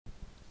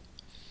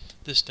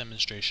This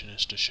demonstration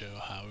is to show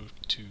how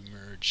to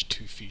merge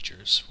two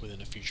features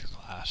within a feature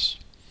class.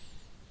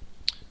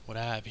 What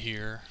I have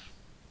here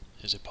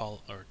is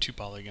two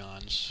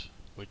polygons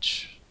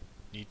which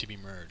need to be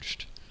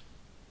merged.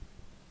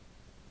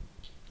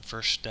 The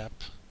first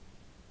step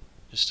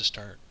is to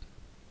start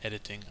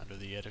editing under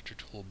the editor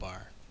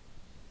toolbar,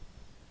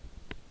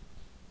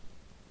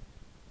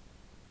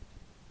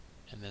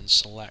 and then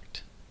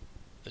select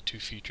the two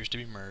features to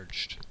be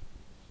merged,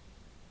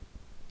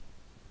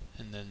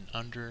 and then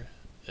under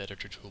the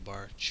editor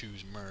toolbar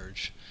choose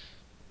merge.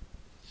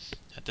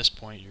 At this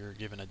point you're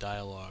given a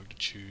dialog to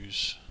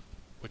choose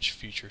which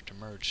feature to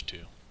merge to.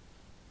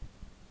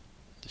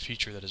 The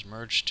feature that is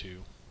merged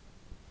to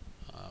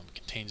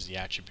contains the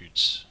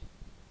attributes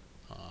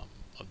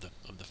of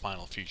the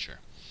final feature.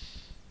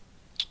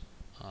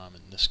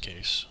 In this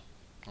case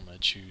I'm going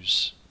to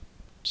choose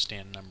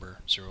stand number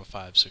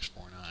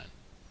 05649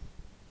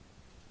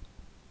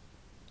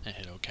 and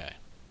hit OK.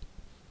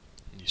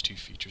 And these two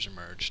features are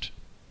merged.